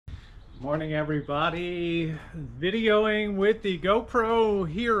Morning everybody, videoing with the GoPro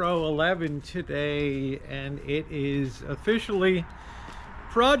Hero 11 today, and it is officially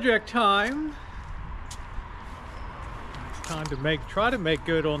project time. It's time to try to make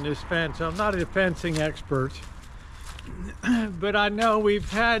good on this fence. I'm not a fencing expert, but I know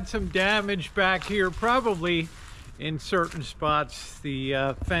we've had some damage back here, probably in certain spots.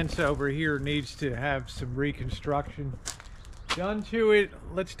 The fence over here needs to have some reconstruction done to it.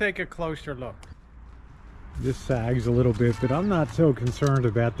 Let's take a closer look. This sags a little bit, but I'm not so concerned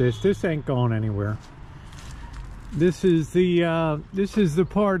about this. This ain't going anywhere. This is the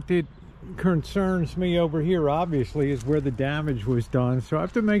part that concerns me over here, obviously, is where the damage was done. So I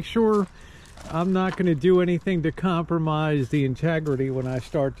have to make sure I'm not going to do anything to compromise the integrity when I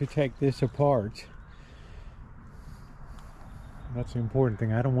start to take this apart. That's the important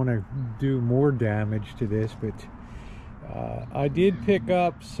thing. I don't want to do more damage to this, but I did pick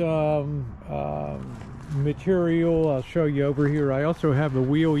up some material. I'll show you over here. I also have a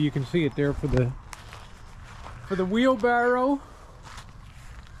wheel. You can see it there for the wheelbarrow.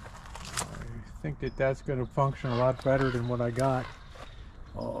 I think that's going to function a lot better than what I got.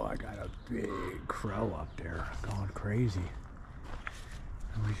 Oh, I got a big crow up there going crazy.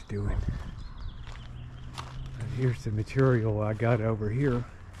 How he's doing. And here's the material I got over here.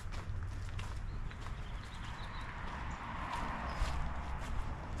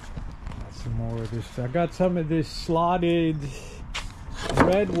 Some more of this. I got some of this slotted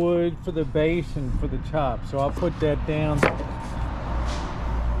redwood for the base and for the top, so I'll put that down.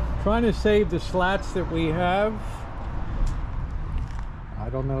 Trying to save the slats that we have. I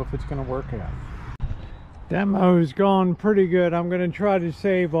don't know if it's going to work out. Demo's gone pretty good. I'm going to try to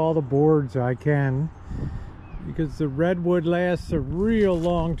save all the boards I can, because the redwood lasts a real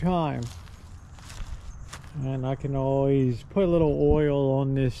long time. And I can always put a little oil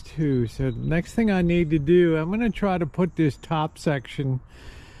on this too. So the next thing I need to do, I'm going to try to put this top section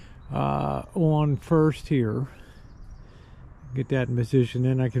on first here. Get that in position.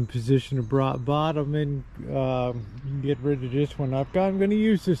 Then I can position the bottom and get rid of this one. I'm going to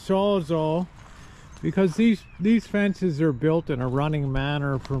use the Sawzall, because these fences are built in a running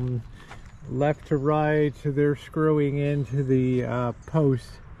manner from left to right, so they're screwing into the post.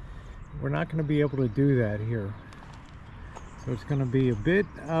 We're not going to be able to do that here, so it's going to be a bit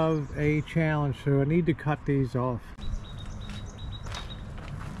of a challenge, so I need to cut these off.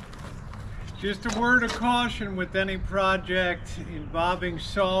 Just a word of caution with any project involving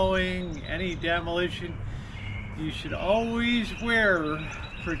sawing, any demolition, you should always wear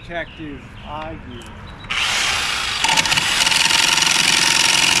protective eye gear.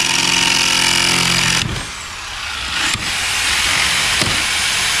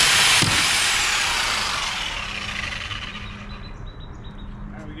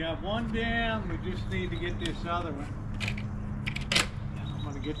 One down, we just need to get this other one. I'm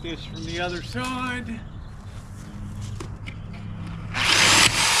going to get this from the other side.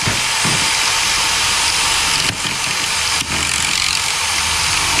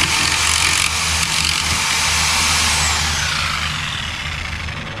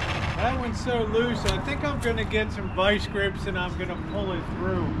 That one's so loose, I think I'm going to get some vice grips and I'm going to pull it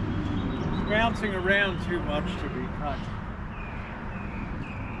through. It's bouncing around too much to be cut.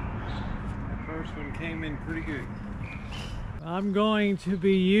 First one came in pretty good. I'm going to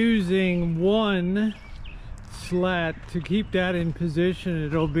be using one slat to keep that in position.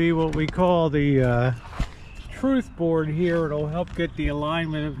 It'll be what we call the truth board here. It'll help get the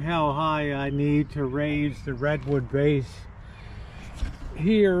alignment of how high I need to raise the redwood base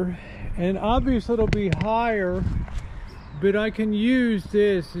here. And obviously it'll be higher, but I can use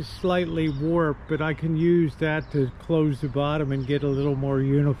this. It's slightly warped, but I can use that to close the bottom and get a little more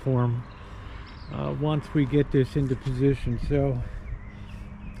uniform once we get this into position. So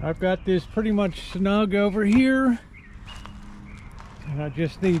I've got this pretty much snug over here, and I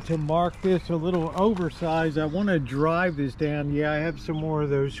just need to mark this a little oversized. I want to drive this down. Yeah, I have some more of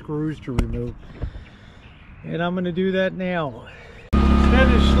those screws to remove, and I'm going to do that now.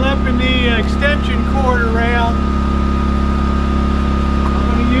 Instead of schlepping the extension cord around,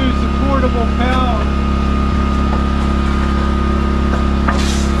 I'm going to use the portable power.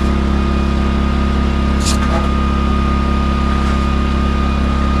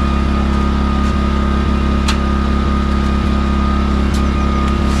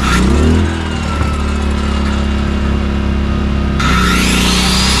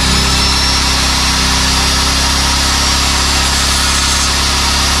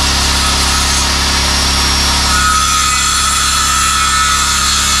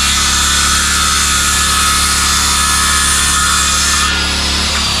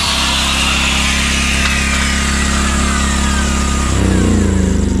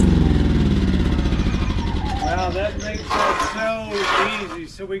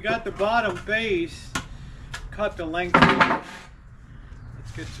 so we got the bottom base cut the length of it.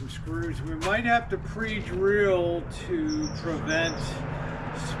 Let's get some screws. We might have to pre-drill to prevent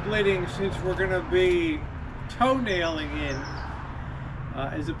splitting, since we're going to be toe-nailing in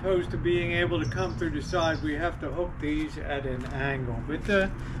as opposed to being able to come through the side. We have to hook these at an angle, but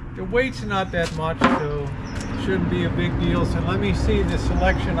the weight's not that much, so it shouldn't be a big deal. So let me see the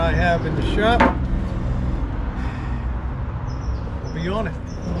selection I have in the shop. We'll be on it.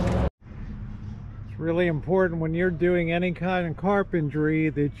 It's really important when you're doing any kind of carpentry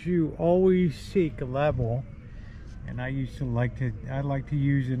that you always seek a level. And I like to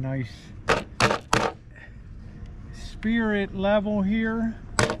use a nice spirit level here,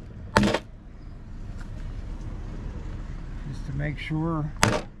 just to make sure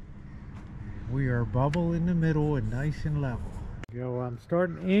we are bubble in the middle and nice and level. I'm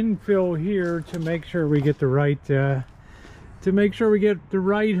starting infill here to make sure we get the right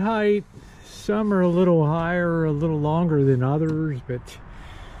height. Some are a little higher, a little longer than others, but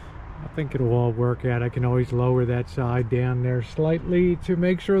I think it'll all work out. I can always lower that side down there slightly to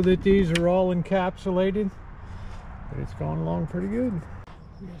make sure that these are all encapsulated. But it's going along pretty good.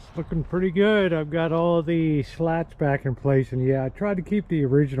 It's looking pretty good. I've got all the slats back in place, and yeah, I tried to keep the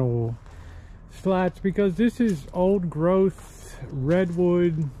original slats because this is old growth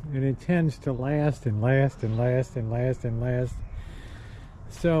redwood and it tends to last and last and last and last and last.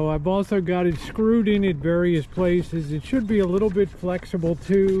 So I've also got it screwed in at various places. It should be a little bit flexible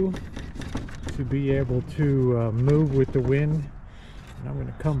too, to be able to move with the wind. And I'm going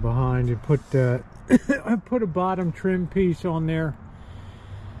to come behind and put I put a bottom trim piece on there.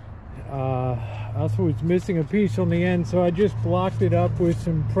 Also was missing a piece on the end, so I just blocked it up with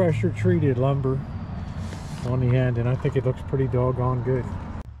some pressure treated lumber on the end, and I think it looks pretty doggone good.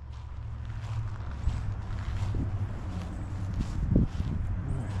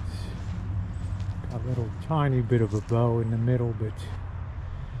 Got a little tiny bit of a bow in the middle, but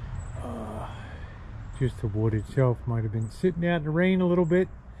just the wood itself might have been sitting out in the rain a little bit.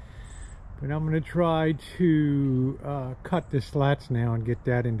 But I'm going to try to cut the slats now and get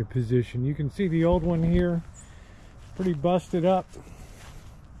that into position. You can see the old one here, pretty busted up.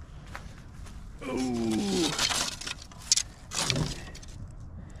 Ooh.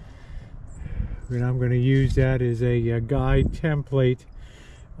 And I'm going to use that as a guide template.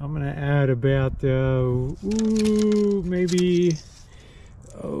 I'm going to add about maybe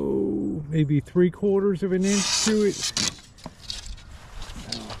 3/4 of an inch to it.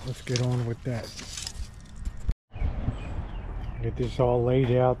 Let's get on with that. Get this all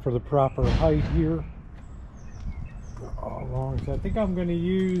laid out for the proper height here. I think I'm going to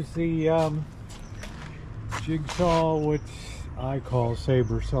use the jigsaw, which I call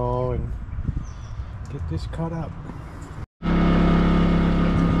saber saw, and get this cut up.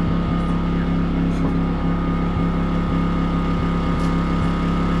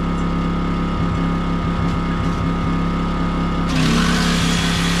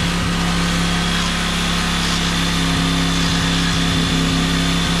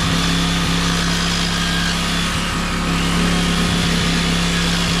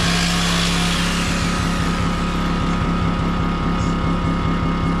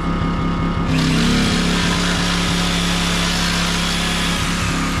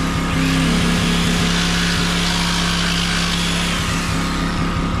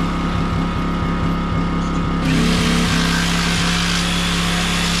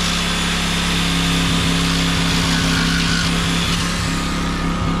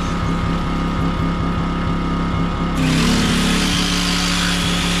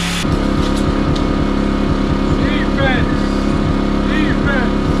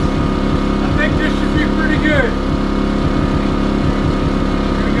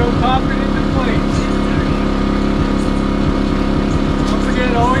 Pop it into place. Don't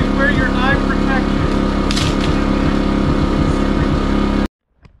forget, always wear your eye protection.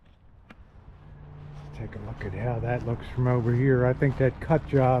 Let's take a look at how that looks from over here. I think that cut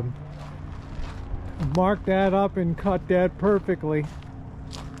job marked that up and cut that perfectly.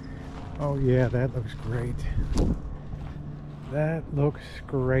 Oh yeah, that looks great. That looks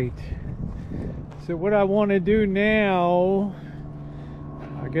great. So what I want to do now,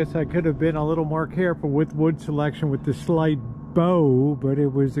 I guess I could have been a little more careful with wood selection with the slight bow, but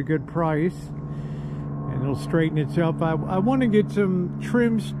it was a good price and it'll straighten itself. I want to get some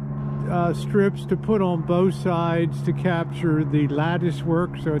trim strips to put on both sides to capture the lattice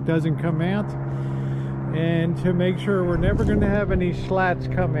work so it doesn't come out, and to make sure we're never going to have any slats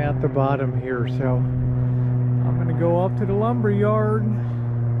come out the bottom here. So I'm going to go off to the lumber yard,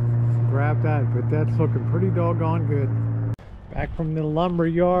 grab that, but that's looking pretty doggone good. Back from the lumber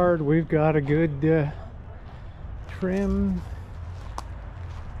yard, we've got a good trim.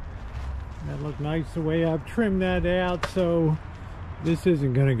 That looked nice the way I've trimmed that out, so this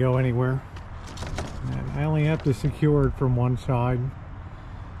isn't going to go anywhere. And I only have to secure it from one side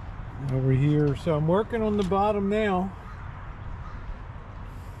over here. So I'm working on the bottom now.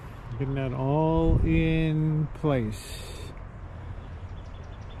 Getting that all in place.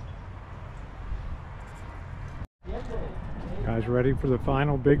 Guys, ready for the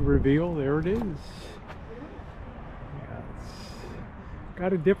final big reveal? There it is. Yeah,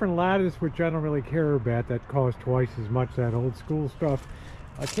 got a different lattice, which I don't really care about. That costs twice as much, that old school stuff.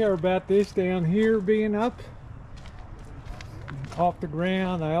 I care about this down here being up off the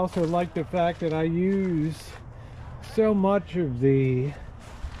ground. I also like the fact that I use so much of the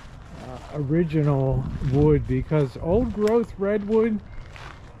original wood, because old growth redwood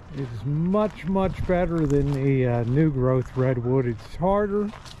is much better than the new growth redwood. It's harder,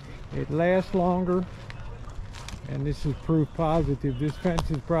 it lasts longer, and this is proof positive. This fence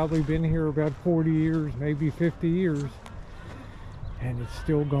has probably been here about 40 years, maybe 50 years, and it's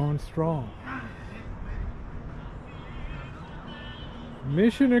still going strong.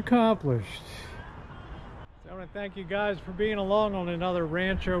 Mission accomplished. I want to thank you guys for being along on another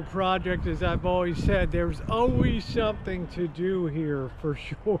Rancho project. As I've always said, there's always something to do here for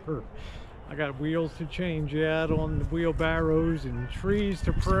sure. I got wheels to change out on the wheelbarrows and trees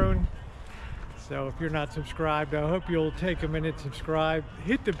to prune. So if you're not subscribed, I hope you'll take a minute, subscribe,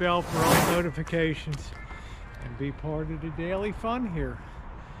 hit the bell for all notifications, and be part of the daily fun here,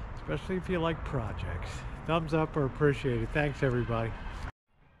 especially if you like projects. Thumbs up are appreciated. Thanks everybody.